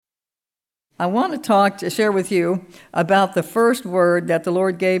I want to share with you about the first word that the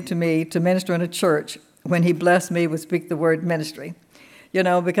Lord gave to me to minister in a church when he blessed me with Speak the Word ministry. You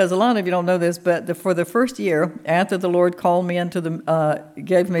know, because a lot of you don't know this, but for the first year after the Lord called me into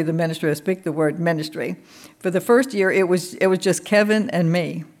gave me the ministry of Speak the Word ministry, for the first year it was just Kevin and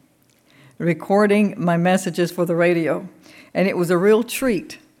me recording my messages for the radio. And it was a real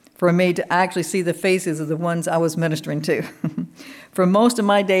treat for me to actually see the faces of the ones I was ministering to. For most of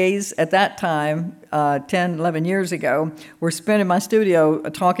my days at that time, 10, 11 years ago, were spent in my studio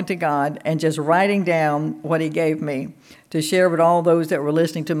talking to God and just writing down what he gave me to share with all those that were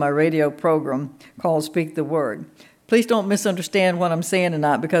listening to my radio program called Speak the Word. Please don't misunderstand what I'm saying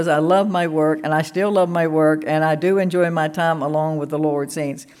tonight, because I love my work, and I still love my work, and I do enjoy my time along with the Lord,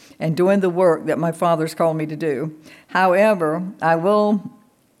 saints, and doing the work that my Father's called me to do. However,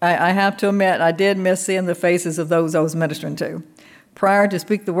 I have to admit, I did miss seeing the faces of those I was ministering to. Prior to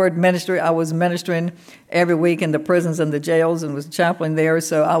Speak the Word ministry, I was ministering every week in the prisons and the jails and was chaplain there,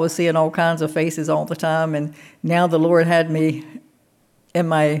 so I was seeing all kinds of faces all the time, and now the Lord had me in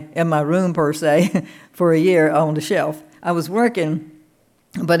my room, per se, for a year on the shelf. I was working,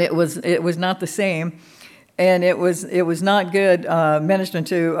 but it was not the same, and it was not good.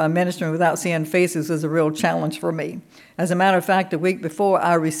 Ministering without seeing faces was a real challenge for me. As a matter of fact, the week before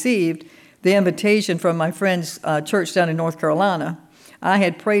I received the invitation from my friend's church down in North Carolina, I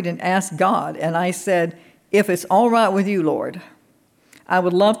had prayed and asked God, and I said, if it's all right with you, Lord, I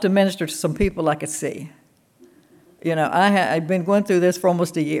would love to minister to some people I could see. You know, I'd been going through this for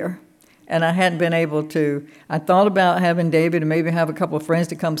almost a year, and I hadn't been able to. I thought about having David and maybe have a couple of friends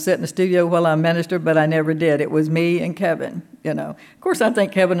to come sit in the studio while I ministered, but I never did. It was me and Kevin, you know. Of course, I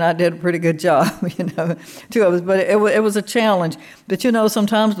think Kevin and I did a pretty good job, you know, two of us, but it was a challenge. But, you know,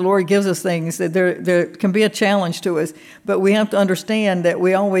 sometimes the Lord gives us things that there can be a challenge to us, but we have to understand that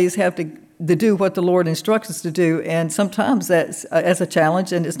we always have to do what the Lord instructs us to do, and sometimes that's a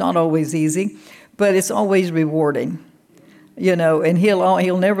challenge, and it's not always easy, but it's always rewarding. You know, and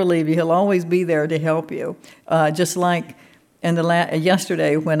he'll never leave you. He'll always be there to help you. Just like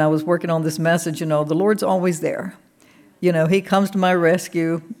yesterday when I was working on this message, you know, the Lord's always there. You know, he comes to my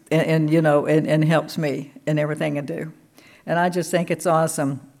rescue and you know, and helps me in everything I do. And I just think it's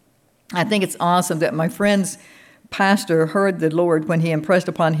awesome. I think it's awesome that my friend's pastor heard the Lord when he impressed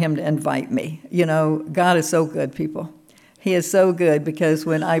upon him to invite me. You know, God is so good, people. He is so good, because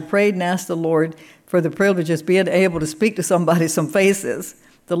when I prayed and asked the Lord for the privilege of being able to speak to somebody, some faces,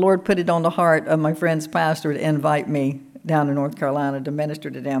 the Lord put it on the heart of my friend's pastor to invite me down in North Carolina to minister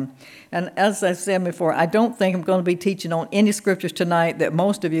to them. And as I said before, I don't think I'm going to be teaching on any scriptures tonight that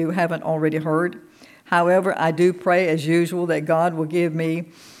most of you haven't already heard. However, I do pray, as usual, that God will give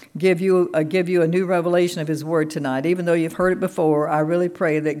you a new revelation of his word tonight. Even though you've heard it before, I really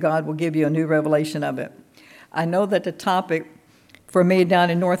pray that God will give you a new revelation of it. I know that the topic for me down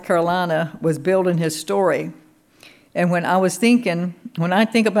in North Carolina was building his story. And when I think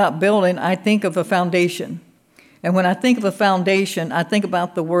about building, I think of a foundation. And when I think of a foundation, I think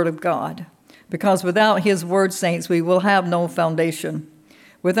about the Word of God. Because without his word, saints, we will have no foundation.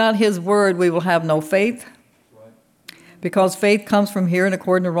 Without his word, we will have no faith. Because faith comes from hearing,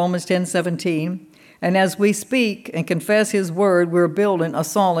 according to Romans 10:17. And as we speak and confess his word, we're building a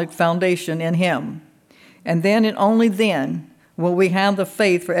solid foundation in him. And then and only then will we have the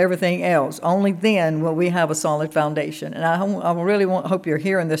faith for everything else. Only then will we have a solid foundation. And I really hope you're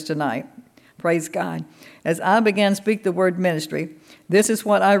hearing this tonight. Praise God. As I began Speak the Word ministry, this is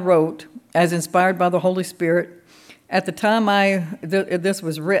what I wrote as inspired by the Holy Spirit. At the time this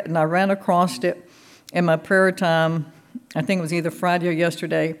was written, I ran across it in my prayer time. I think it was either Friday or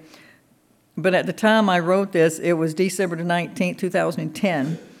yesterday. But at the time I wrote this, it was December the 19th,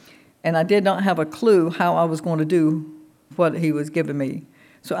 2010. And I did not have a clue how I was going to do what he was giving me.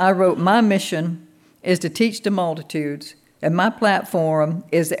 So I wrote, my mission is to teach the multitudes, and my platform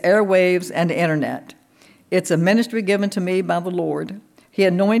is the airwaves and the internet. It's a ministry given to me by the Lord. He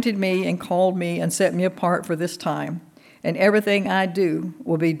anointed me and called me and set me apart for this time. And everything I do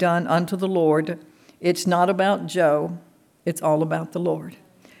will be done unto the Lord. It's not about Joe. It's all about the Lord.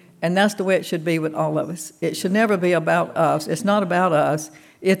 And that's the way it should be with all of us. It should never be about us. It's not about us.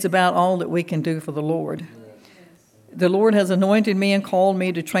 It's about all that we can do for the Lord. The Lord has anointed me and called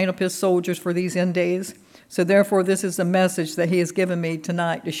me to train up his soldiers for these end days. So therefore, this is the message that he has given me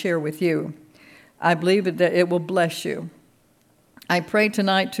tonight to share with you. I believe that it will bless you. I pray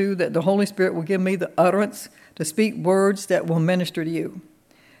tonight, too, that the Holy Spirit will give me the utterance to speak words that will minister to you.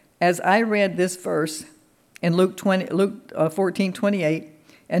 As I read this verse in Luke 14:28,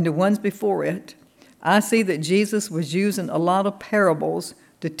 and the ones before it, I see that Jesus was using a lot of parables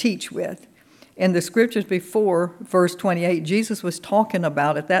to teach with. In the scriptures before verse 28, Jesus was talking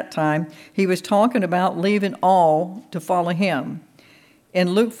about, at that time, he was talking about leaving all to follow him.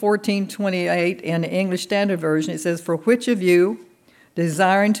 In Luke 14:28, in the English Standard Version, it says, "For which of you,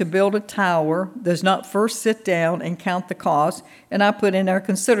 desiring to build a tower, does not first sit down and count the cost?" And I put in there,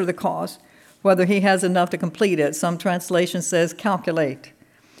 consider the cost, whether he has enough to complete it. Some translation says calculate.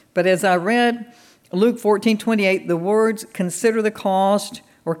 But as I read Luke 14:28, the words consider the cost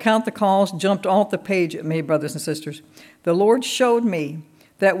or count the cost jumped off the page at me, brothers and sisters. The Lord showed me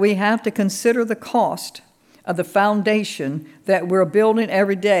that we have to consider the cost of the foundation that we're building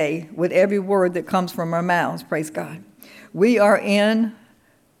every day with every word that comes from our mouths. Praise God. We are in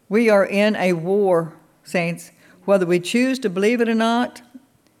a war, saints. Whether we choose to believe it or not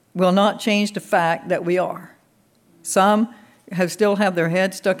will not change the fact that we are. Some still have their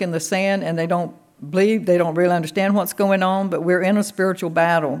heads stuck in the sand and they don't believe, they don't really understand what's going on, but we're in a spiritual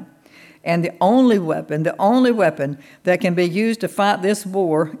battle. And the only weapon that can be used to fight this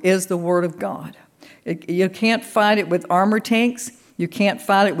war is the Word of God. You can't fight it with armor tanks. You can't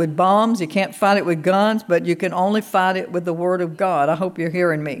fight it with bombs. You can't fight it with guns, but you can only fight it with the Word of God. I hope you're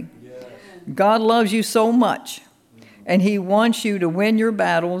hearing me. Yes. God loves you so much, and he wants you to win your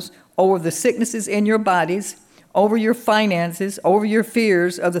battles over the sicknesses in your bodies, over your finances, over your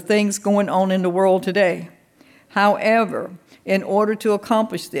fears of the things going on in the world today. However, in order to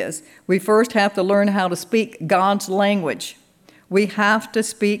accomplish this, we first have to learn how to speak God's language. We have to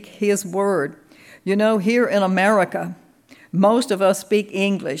speak his word. You know, here in America, most of us speak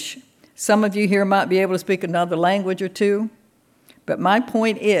English. Some of you here might be able to speak another language or two. But my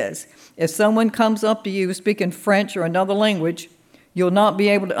point is, if someone comes up to you speaking French or another language, you'll not be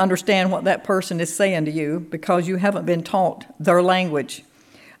able to understand what that person is saying to you because you haven't been taught their language.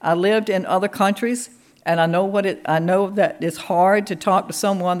 I lived in other countries, and I know that it's hard to talk to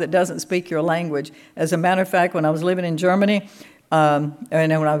someone that doesn't speak your language. As a matter of fact, when I was living in Germany, and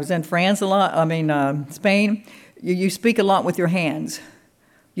when I was in France a lot, Spain, you speak a lot with your hands.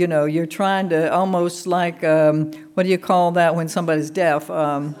 You know, you're trying to almost like, what do you call that when somebody's deaf?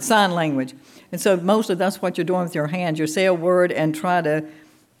 Sign language. And so that's what you're doing with your hands. You say a word and try to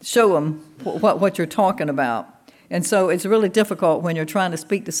show them what you're talking about. And so it's really difficult when you're trying to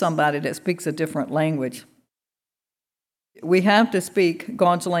speak to somebody that speaks a different language. We have to speak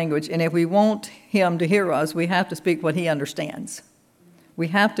God's language, and if we want him to hear us, we have to speak what he understands. We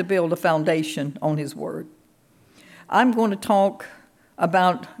have to build a foundation on his word. I'm going to talk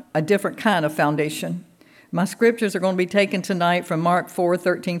about a different kind of foundation. My scriptures are going to be taken tonight from Mark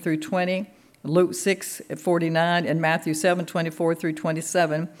 4:13 through 20, Luke 6:49, and Matthew 7:24 through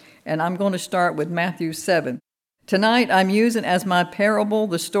 27, and I'm going to start with Matthew 7. Tonight I'm using as my parable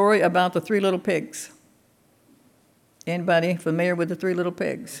the story about the three little pigs. Anybody familiar with the three little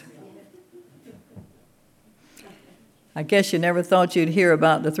pigs? I guess you never thought you'd hear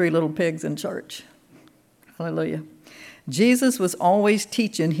about the three little pigs in church. Hallelujah. Jesus was always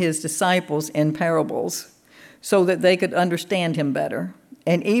teaching his disciples in parables so that they could understand him better.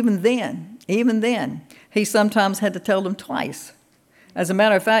 And even then, he sometimes had to tell them twice. As a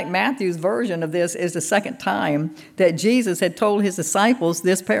matter of fact, Matthew's version of this is the second time that Jesus had told his disciples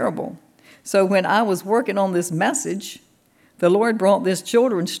this parable. So when I was working on this message, the Lord brought this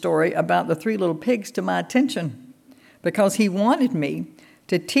children's story about the three little pigs to my attention because he wanted me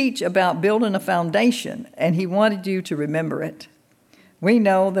to teach about building a foundation, and he wanted you to remember it. We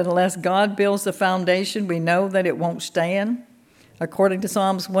know that unless God builds the foundation, we know that it won't stand. According to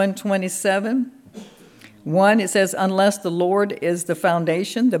Psalms 127, 1, it says, unless the Lord is the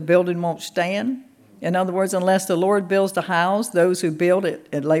foundation, the building won't stand. In other words, unless the Lord builds the house, those who build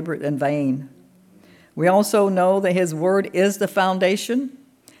it labor in vain. We also know that his word is the foundation,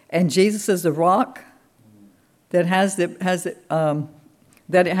 and Jesus is the rock that it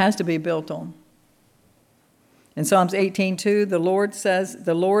has to be built on. In Psalms 18:2, the Lord says,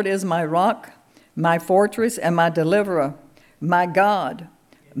 the Lord is my rock, my fortress, and my deliverer, my God,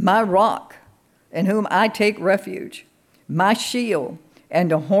 my rock, in whom I take refuge, my shield, and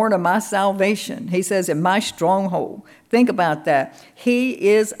the horn of my salvation. He says, in my stronghold. Think about that. He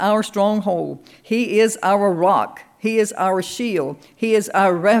is our stronghold. He is our rock. He is our shield. He is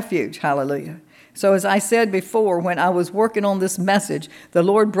our refuge. Hallelujah. So as I said before, when I was working on this message, the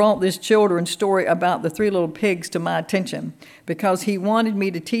Lord brought this children's story about the three little pigs to my attention because he wanted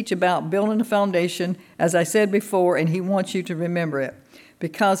me to teach about building a foundation, as I said before, and he wants you to remember it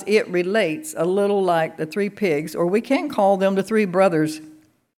because it relates a little like the three pigs, or we can call them the three brothers.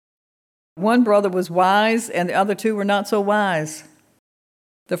 One brother was wise and the other two were not so wise.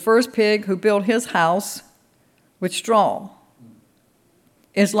 The first pig who built his house with straw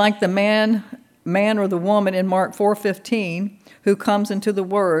is like the man man or the woman in Mark 4:15 who comes into the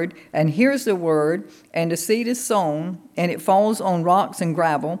word and hears the word, and the seed is sown, and it falls on rocks and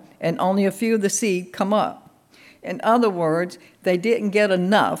gravel, and only a few of the seed come up. In other words, they didn't get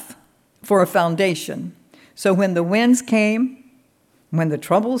enough for a foundation. So when the winds came, when the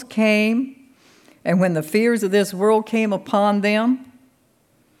troubles came, and when the fears of this world came upon them,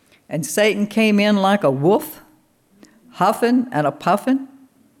 and Satan came in like a wolf, huffing and a puffing,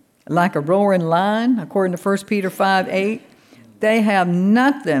 like a roaring lion, according to 1 Peter 5:8, they have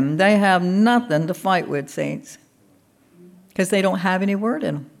nothing to fight with, saints, because they don't have any word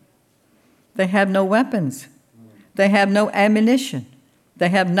in them. They have no weapons. They have no ammunition. They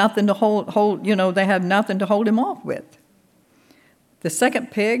have nothing to they have nothing to hold him off with. The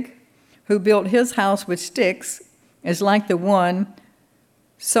second pig, who built his house with sticks, is like the one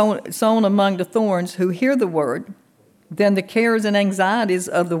sown among the thorns, who hear the word. Then the cares and anxieties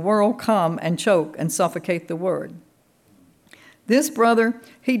of the world come and choke and suffocate the word. This brother,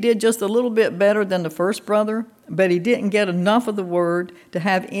 he did just a little bit better than the first brother, but he didn't get enough of the word to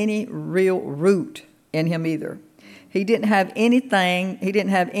have any real root in him either. He didn't have anything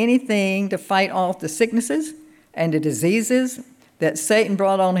to fight off the sicknesses and the diseases that Satan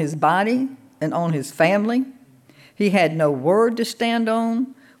brought on his body and on his family. He had no word to stand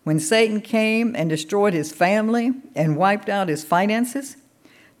on when Satan came and destroyed his family and wiped out his finances.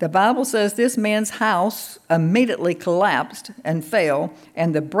 The Bible says this man's house immediately collapsed and fell,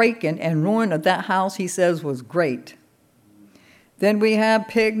 and the breaking and ruin of that house, he says, was great. Then we have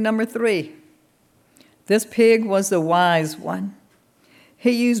pig number 3. This pig was the wise one.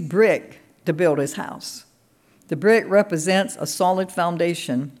 He used brick to build his house. The brick represents a solid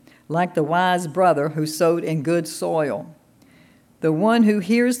foundation, like the wise brother who sowed in good soil. The one who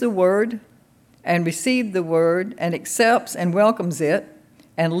hears the word and receives the word and accepts and welcomes it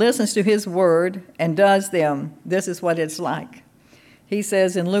and listens to his word and does them, this is what it's like. He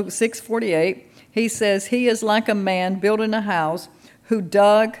says in Luke 6:48, he says, he is like a man building a house who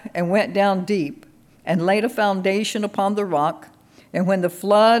dug and went down deep and laid a foundation upon the rock. And when the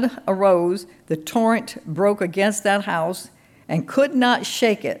flood arose, the torrent broke against that house and could not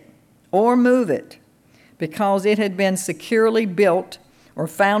shake it or move it, because it had been securely built or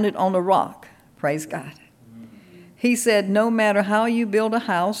founded on a rock. Praise God. He said, no matter how you build a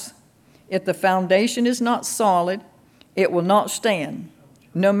house, if the foundation is not solid, it will not stand,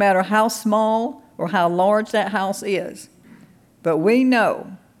 no matter how small or how large that house is. But we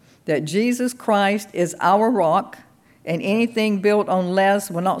know that Jesus Christ is our rock, and anything built on less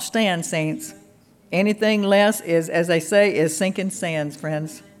will not stand, saints. Anything less is, as they say, is sinking sands,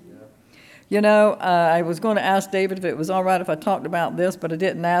 friends. You know, I was going to ask David if it was all right if I talked about this, but I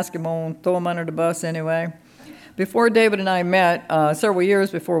didn't ask him. I'll throw him under the bus anyway. Before David and I met, several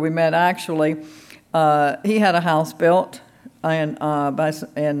years before we met, actually, he had a house built, and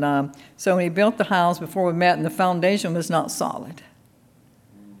so when he built the house before we met, and the foundation was not solid.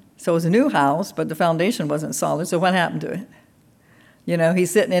 So it was a new house, but the foundation wasn't solid. So what happened to it? You know, he's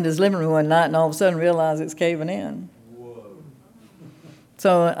sitting in his living room one night, and all of a sudden realized it's caving in.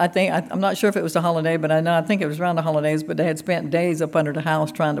 So I'm not sure if it was the holiday, but I think it was around the holidays, but they had spent days up under the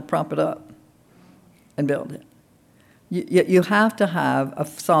house trying to prop it up and build it. You have to have a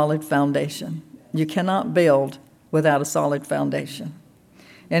solid foundation. You cannot build without a solid foundation.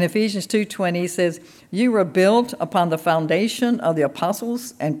 In Ephesians 2:20 says, you were built upon the foundation of the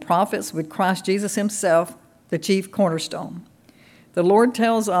apostles and prophets with Christ Jesus himself, the chief cornerstone. The Lord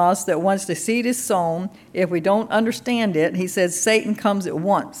tells us that once the seed is sown, if we don't understand it, he says Satan comes at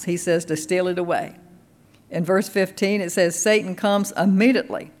once. He says to steal it away. In verse 15, it says Satan comes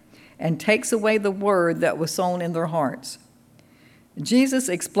immediately and takes away the word that was sown in their hearts. Jesus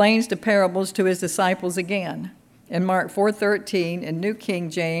explains the parables to his disciples again. In Mark 4:13, in New King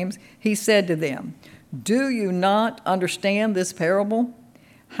James, he said to them, do you not understand this parable?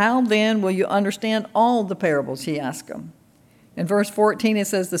 How then will you understand all the parables, he asked them. In verse 14, it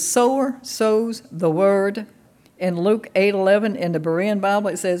says, the sower sows the word. In Luke 8:11, in the Berean Bible,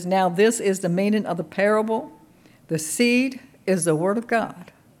 it says, now this is the meaning of the parable. The seed is the word of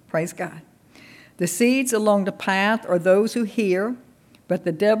God. Praise God. The seeds along the path are those who hear, but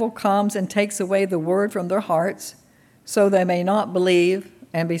the devil comes and takes away the word from their hearts, so they may not believe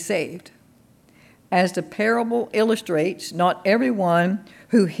and be saved. As the parable illustrates, not everyone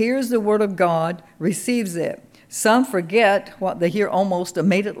who hears the word of God receives it. Some forget what they hear almost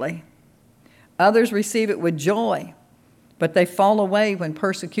immediately. Others receive it with joy, but they fall away when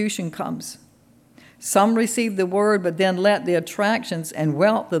persecution comes. Some receive the word, but then let the attractions and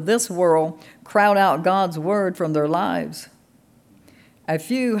wealth of this world crowd out God's word from their lives. A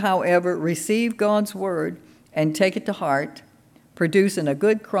few, however, receive God's word and take it to heart, producing a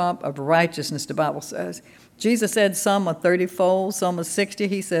good crop of righteousness, the Bible says. Jesus said some are 30-fold, some are 60,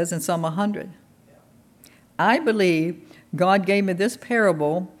 he says, and some 100. I believe God gave me this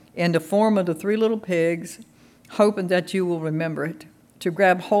parable in the form of the 3 little pigs, hoping that you will remember it, to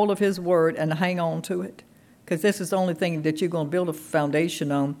grab hold of his word and hang on to it. Because this is the only thing that you're going to build a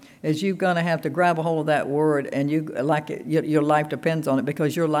foundation on, is you're going to have to grab a hold of that word, and your life depends on it,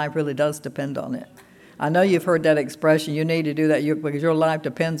 because your life really does depend on it. I know you've heard that expression, you need to do that because your life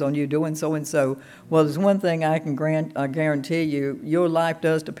depends on you doing so and so. Well, there's one thing I can guarantee you, your life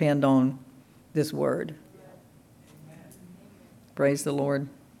does depend on this word. Praise the Lord.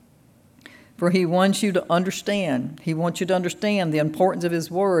 For he wants you to understand. He wants you to understand the importance of his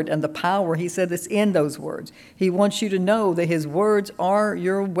word and the power, he said, that's in those words. He wants you to know that his words are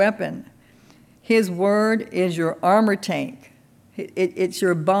your weapon. His word is your armor tank. It's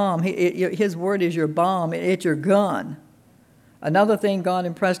your bomb. His word is your bomb. It's your gun. Another thing God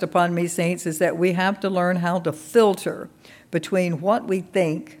impressed upon me, saints, is that we have to learn how to filter between what we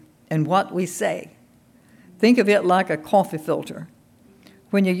think and what we say. Think of it like a coffee filter.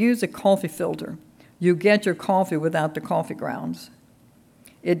 When you use a coffee filter, you get your coffee without the coffee grounds.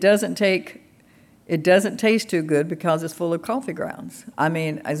 It doesn't taste too good because it's full of coffee grounds. I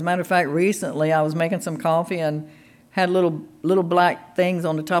mean, as a matter of fact, recently I was making some coffee and had little black things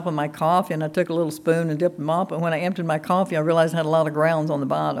on the top of my coffee, and I took a little spoon and dipped them up, and when I emptied my coffee, I realized I had a lot of grounds on the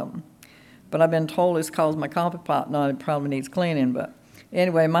bottom. But I've been told it's caused my coffee pot. No, it probably needs cleaning, but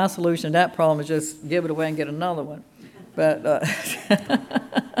anyway, my solution to that problem is just give it away and get another one. But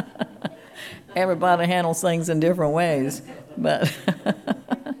everybody handles things in different ways. But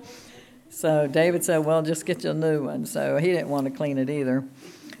so David said, well, just get you a new one. So he didn't want to clean it either.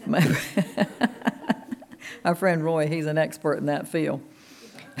 Our friend Roy, he's an expert in that field.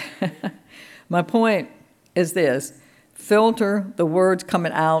 My point is this: filter the words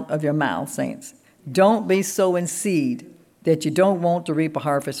coming out of your mouth, saints. Don't be sowing seed that you don't want to reap a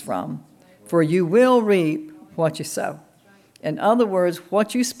harvest from, for you will reap what you sow. In other words,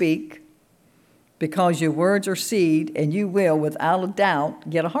 what you speak, because your words are seed, and you will, without a doubt,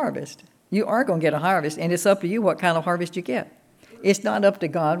 get a harvest. You are going to get a harvest, and it's up to you what kind of harvest you get. It's not up to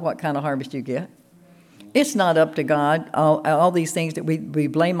God what kind of harvest you get. It's not up to God, all these things that we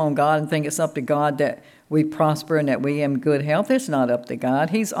blame on God and think it's up to God that we prosper and that we have good health. It's not up to God.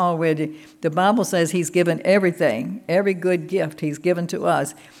 The Bible says he's given everything, every good gift he's given to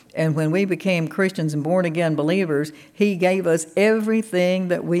us. And when we became Christians and born-again believers, he gave us everything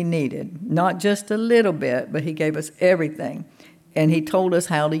that we needed. Not just a little bit, but he gave us everything. And he told us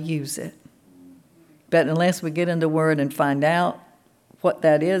how to use it. But unless we get in the Word and find out what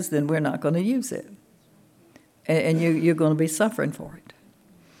that is, then we're not going to use it. And you're going to be suffering for it.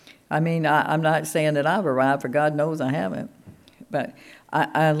 I mean, I'm not saying that I've arrived, for God knows I haven't. But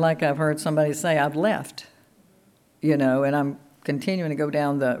like I've heard somebody say, I've left, and I'm continuing to go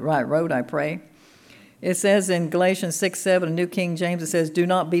down the right road, I pray. It says in Galatians 6:7, New King James, it says, do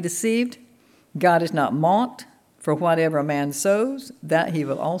not be deceived. God is not mocked, for whatever a man sows, that he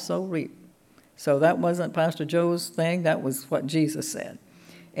will also reap. So that wasn't Pastor Joe's thing, that was what Jesus said.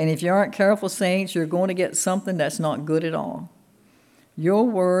 And if you aren't careful, saints, you're going to get something that's not good at all. Your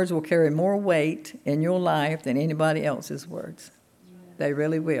words will carry more weight in your life than anybody else's words. They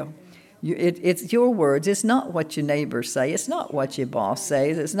really will. It's your words. It's not what your neighbors say. It's not what your boss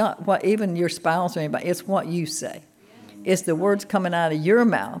says. It's not what even your spouse or anybody. It's what you say. It's the words coming out of your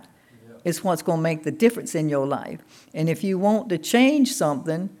mouth. It's what's going to make the difference in your life. And if you want to change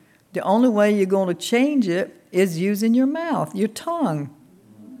something, the only way you're going to change it is using your mouth, your tongue.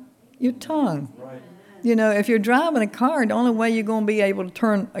 Your tongue. Right. If you're driving a car, the only way you're going to be able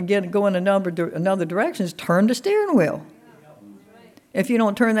to go in another direction is turn the steering wheel. If you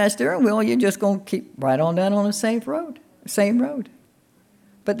don't turn that steering wheel, you're just going to keep right on down on the same road.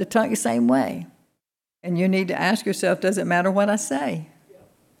 But the tongue, the same way. And you need to ask yourself, does it matter what I say?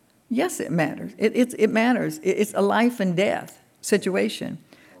 Yes, it matters. It matters. It's a life and death situation.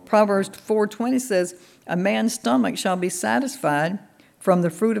 Proverbs 4:20 says, a man's stomach shall be satisfied from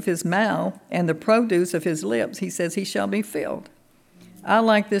the fruit of his mouth and the produce of his lips. He says he shall be filled. I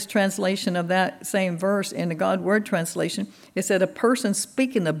like this translation of that same verse in the God Word translation. It said a person's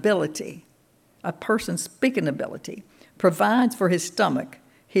speaking ability provides for his stomach.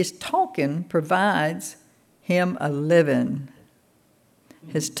 His talking provides him a living.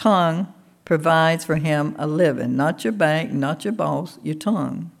 His tongue provides for him a living. Not your bank, not your boss, your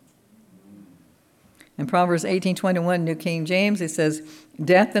tongue. In Proverbs 18:21, New King James, it says,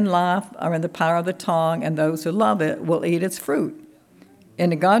 death and life are in the power of the tongue, and those who love it will eat its fruit. In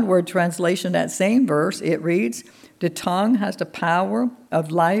the God Word translation of that same verse, it reads, the tongue has the power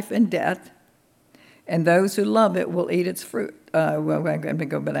of life and death, and those who love it will eat its fruit. Let me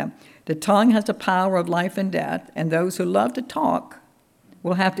go back down. The tongue has the power of life and death, and those who love to talk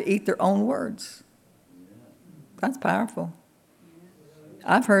will have to eat their own words. That's powerful.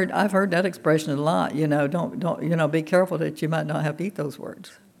 I've heard that expression a lot. Don't be careful that you might not have to eat those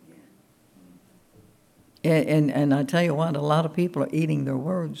words. And I tell you what, a lot of people are eating their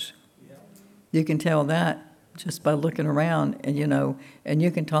words. You can tell that just by looking around, and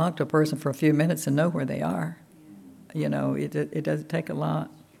you can talk to a person for a few minutes and know where they are. It doesn't take a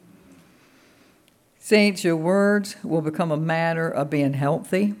lot. Saints, your words will become a matter of being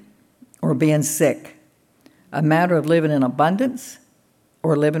healthy or being sick, a matter of living in abundance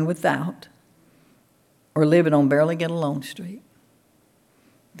or living without, or living on barely get along street.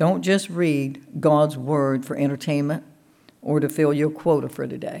 Don't just read God's word for entertainment or to fill your quota for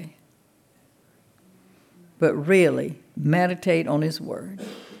today, but really meditate on his word.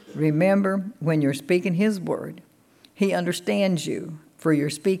 Remember, when you're speaking his word, he understands you, for you're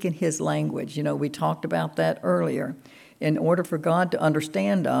speaking his language. We talked about that earlier. In order for God to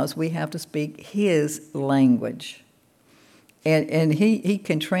understand us, we have to speak his language. And he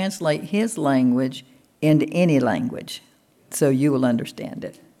can translate his language into any language, so you will understand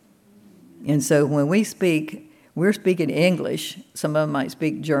it. And so when we speak, we're speaking English. Some of them might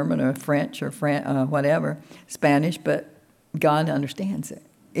speak German or French or whatever, Spanish, but God understands it.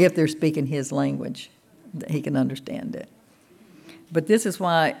 If they're speaking his language, he can understand it. But this is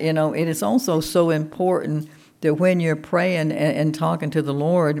why, it is also so important that when you're praying and talking to the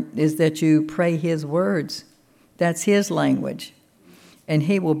Lord, is that you pray his words. That's his language. And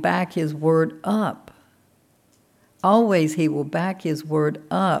he will back his word up. Always he will back his word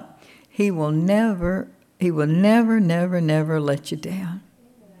up. He will never, never let you down.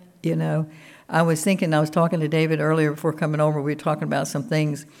 I was talking to David earlier before coming over. We were talking about some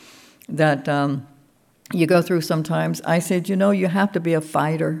things that you go through sometimes. I said, you have to be a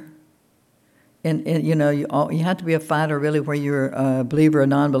fighter. And you have to be a fighter really where you're a believer or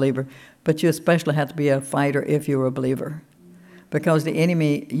non-believer, but you especially have to be a fighter if you're a believer, because the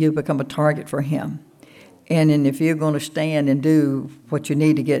enemy, you become a target for him. And if you're going to stand and do what you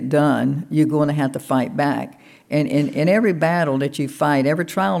need to get done, you're going to have to fight back. And in every battle that you fight, every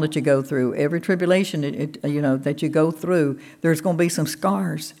trial that you go through, every tribulation that you go through, there's going to be some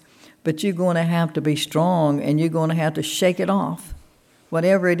scars. But you're going to have to be strong, and you're going to have to shake it off.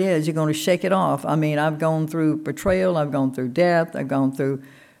 Whatever it is, you're going to shake it off. I mean, I've gone through betrayal, I've gone through death, I've gone through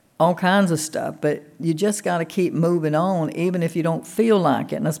all kinds of stuff, but you just got to keep moving on, even if you don't feel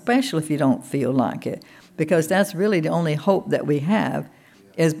like it, and especially if you don't feel like it, because that's really the only hope that we have,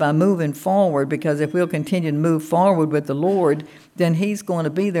 is by moving forward, because if we'll continue to move forward with the Lord, then he's going to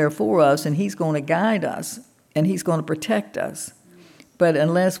be there for us, and he's going to guide us, and he's going to protect us. But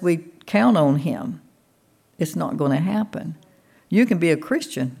unless we count on him, it's not going to happen. You can be a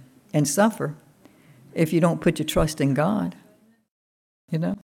Christian and suffer if you don't put your trust in God.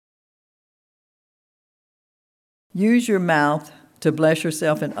 Use your mouth to bless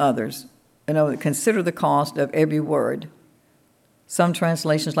yourself and others. Consider the cost of every word. Some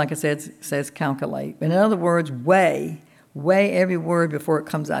translations, like I said, says calculate. In other words, weigh every word before it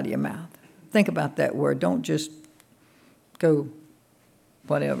comes out of your mouth. Think about that word. Don't just go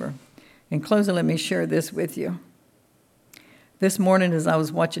whatever. In closing, let me share this with you. This morning as I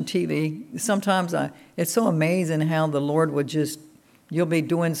was watching TV, sometimes it's so amazing how the Lord would you'll be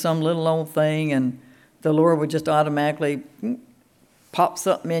doing some little old thing, and the Lord would just automatically pop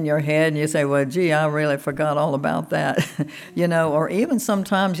something in your head, and you say, well, gee, I really forgot all about that. Or even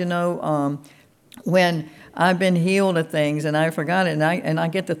sometimes, when I've been healed of things and I forgot it, and I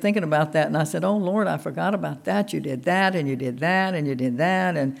get to thinking about that, and I said, oh, Lord, I forgot about that. You did that, and you did that, and you did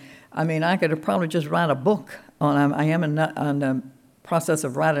that. And I mean, I could have probably just write a book on. I am in the process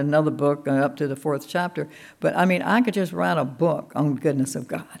of writing another book up to the 4th chapter. But I mean, I could just write a book on the goodness of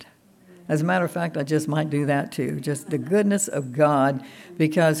God. As a matter of fact, I just might do that too. Just the goodness of God,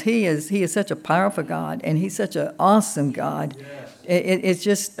 because He is such a powerful God, and He's such an awesome God.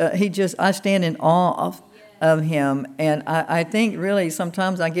 Yes. I stand in awe of Him, and I think really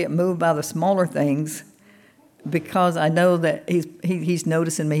sometimes I get moved by the smaller things, because I know that He's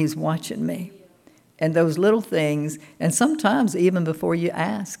noticing me, He's watching me. And those little things, and sometimes even before you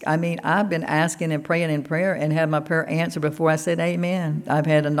ask. I mean, I've been asking and praying in prayer and had my prayer answered before I said amen. I've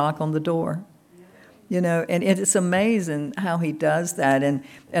had a knock on the door. And it's amazing how He does that. And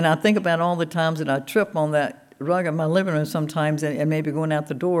I think about all the times that I trip on that rug in my living room sometimes, and maybe going out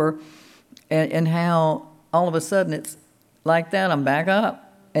the door, and how all of a sudden like that, I'm back up.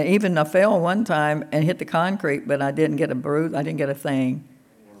 And even I fell one time and hit the concrete, but I didn't get a bruise. I didn't get a thing.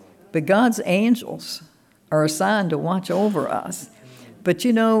 But God's angels are assigned to watch over us. But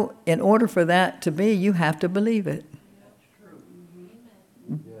you know, in order for that to be, you have to believe it.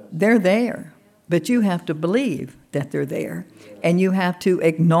 They're there, but you have to believe that they're there. And you have to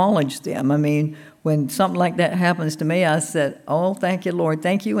acknowledge them. I mean, when something like that happens to me, I said, oh, thank you, Lord.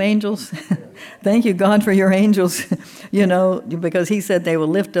 Thank you, angels. Thank you, God, for your angels. You know, because he said they will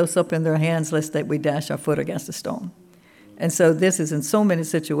lift us up in their hands lest that we dash our foot against a stone. And so this is in so many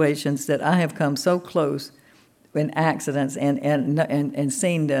situations that I have come so close in accidents and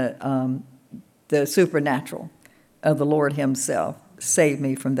seen the supernatural of the Lord himself save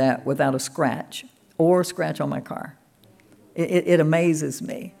me from that without a scratch or scratch on my car. It amazes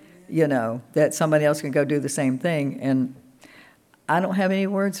me, you know, that somebody else can go do the same thing. And I don't have any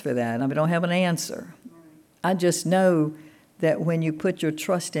words for that. I don't have an answer. I just know that when you put your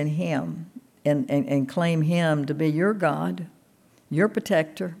trust in him and claim him to be your God, your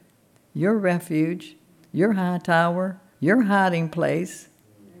protector, your refuge, your high tower, your hiding place,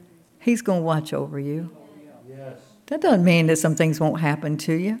 he's going to watch over you. Yes. That doesn't mean that some things won't happen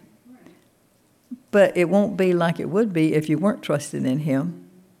to you. But it won't be like it would be if you weren't trusting in him.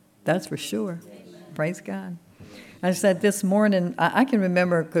 That's for sure. Amen. Praise God. I said this morning, I can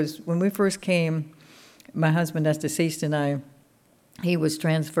remember because when we first came, my husband that's deceased and he was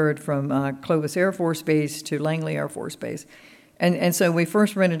transferred from Clovis Air Force Base to Langley Air Force Base. And so we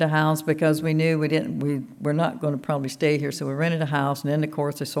first rented a house because we knew we were not going to probably stay here. So we rented a house, and then, of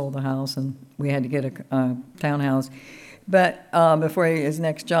course, they sold the house, and we had to get a townhouse but before his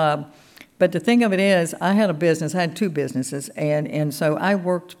next job. But the thing of it is, I had a business. I had two businesses, and so I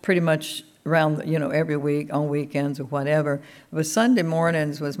worked pretty much around, you know, every week, on weekends or whatever. But Sunday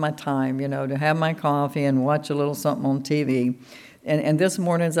mornings was my time, you know, to have my coffee and watch a little something on TV. And this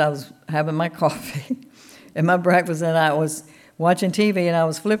mornings I was having my coffee and my breakfast, and I was watching TV, and I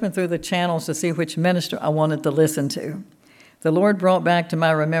was flipping through the channels to see which minister I wanted to listen to. The Lord brought back to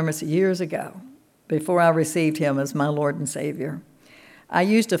my remembrance years ago, before I received him as my Lord and Savior. I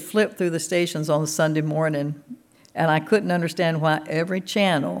used to flip through the stations on Sunday morning, and I couldn't understand why every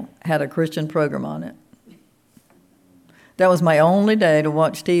channel had a Christian program on it. That was my only day to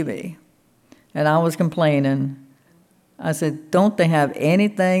watch TV, and I was complaining. I said, don't they have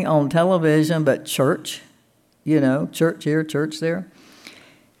anything on television but church? You know, church here, church there.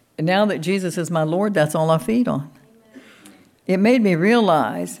 And now that Jesus is my Lord, that's all I feed on. It made me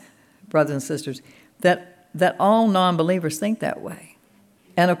realize, brothers and sisters, that all non-believers think that way.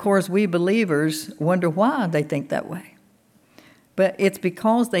 And, of course, we believers wonder why they think that way. But it's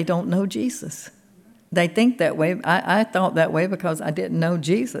because they don't know Jesus. They think that way. I thought that way because I didn't know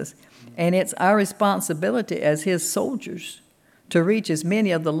Jesus. And it's our responsibility as his soldiers to reach as many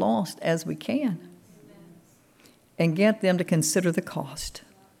of the lost as we can and get them to consider the cost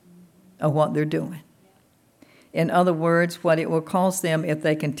of what they're doing. In other words, what it will cost them if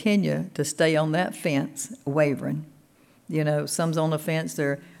they continue to stay on that fence, wavering. You know, some's on the fence,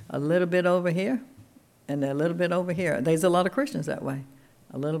 they're a little bit over here, and they're a little bit over here. There's a lot of Christians that way.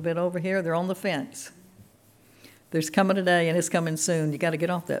 A little bit over here, they're on the fence. There's coming a day, and it's coming soon. You got to get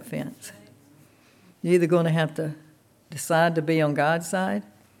off that fence. You're either going to have to decide to be on God's side,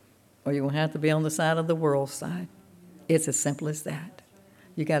 or you're going to have to be on the side of the world's side. It's as simple as that.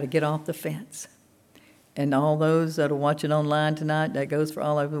 You got to get off the fence. And all those that are watching online tonight, that goes for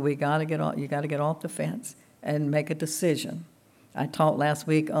all of you. You got to get off the fence and make a decision. I taught last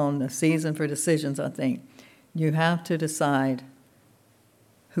week on the season for decisions, I think. You have to decide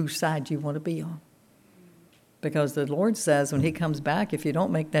whose side you want to be on. Because the Lord says when he comes back, if you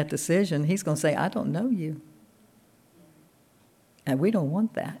don't make that decision, he's going to say, I don't know you. And we don't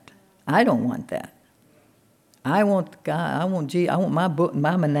want that. I don't want that. I want God. I want my book,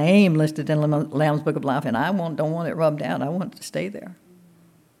 my name listed in the Lamb's Book of Life, and I don't want it rubbed out. I want it to stay there.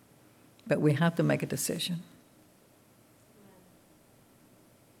 But we have to make a decision.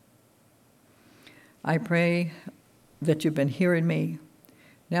 I pray that you've been hearing me.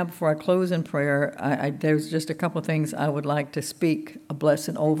 Now, before I close in prayer, there's just a couple of things I would like to speak a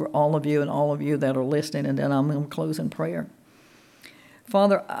blessing over all of you and all of you that are listening, and then I'm going to close in prayer.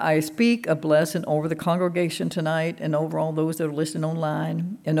 Father, I speak a blessing over the congregation tonight and over all those that are listening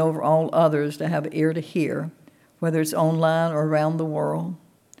online and over all others that have an ear to hear, whether it's online or around the world.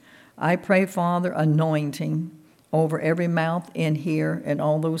 I pray, Father, anointing over every mouth in here and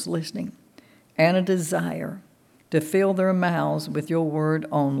all those listening, and a desire to fill their mouths with your word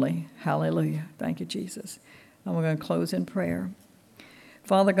only. Hallelujah. Thank you, Jesus. And we're going to close in prayer.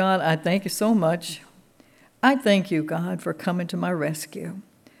 Father God, I thank you so much. I thank you, God, for coming to my rescue.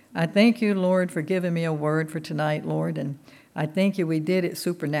 I thank you, Lord, for giving me a word for tonight, Lord, and I thank you we did it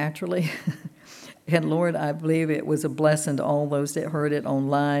supernaturally. And Lord, I believe it was a blessing to all those that heard it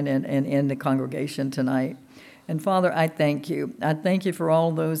online and in the congregation tonight. And Father, I thank you. I thank you for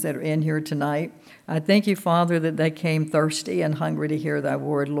all those that are in here tonight. I thank you, Father, that they came thirsty and hungry to hear thy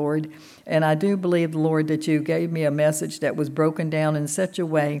word, Lord. And I do believe, Lord, that you gave me a message that was broken down in such a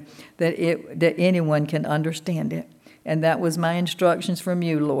way that anyone can understand it. And that was my instructions from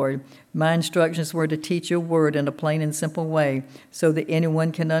you, Lord. My instructions were to teach your word in a plain and simple way so that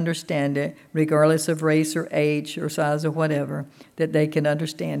anyone can understand it, regardless of race or age or size or whatever, that they can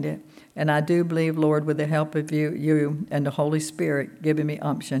understand it. And I do believe, Lord, with the help of you and the Holy Spirit giving me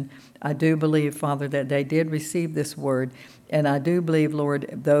unction, I do believe, Father, that they did receive this word. And I do believe,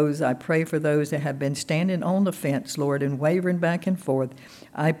 Lord, I pray for those that have been standing on the fence, Lord, and wavering back and forth.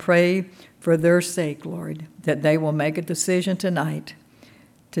 I pray for their sake, Lord, that they will make a decision tonight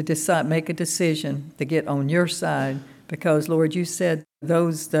to make a decision to get on your side, because, Lord, you said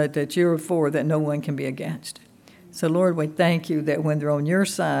those that you're for, that no one can be against. So, Lord, we thank you that when they're on your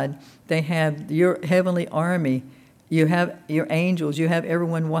side, they have your heavenly army, you have your angels, you have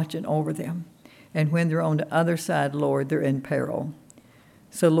everyone watching over them. And when they're on the other side, Lord, they're in peril.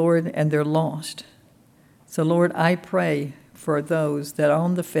 So, Lord, and they're lost. So, Lord, I pray for those that are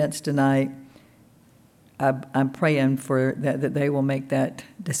on the fence tonight. I'm praying for that they will make that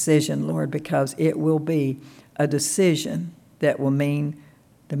decision, Lord, because it will be a decision that will mean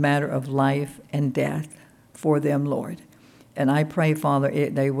the matter of life and death for them, Lord. And I pray, Father,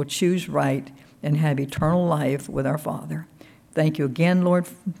 they will choose right and have eternal life with our Father. Thank you again, Lord,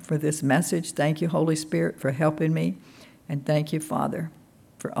 for this message. Thank you, Holy Spirit, for helping me. And thank you, Father,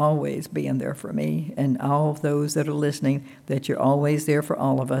 for always being there for me and all of those that are listening, that you're always there for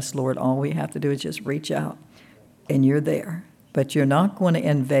all of us, Lord. All we have to do is just reach out, and you're there. But you're not going to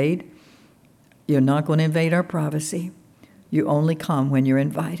invade. You're not going to invade our privacy. You only come when you're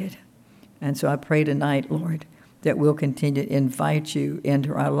invited. And so I pray tonight, Lord, that we'll continue to invite you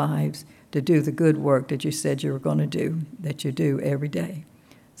into our lives to do the good work that you said you were going to do, that you do every day.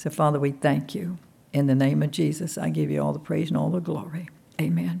 So, Father, we thank you. In the name of Jesus, I give you all the praise and all the glory.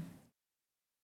 Amen.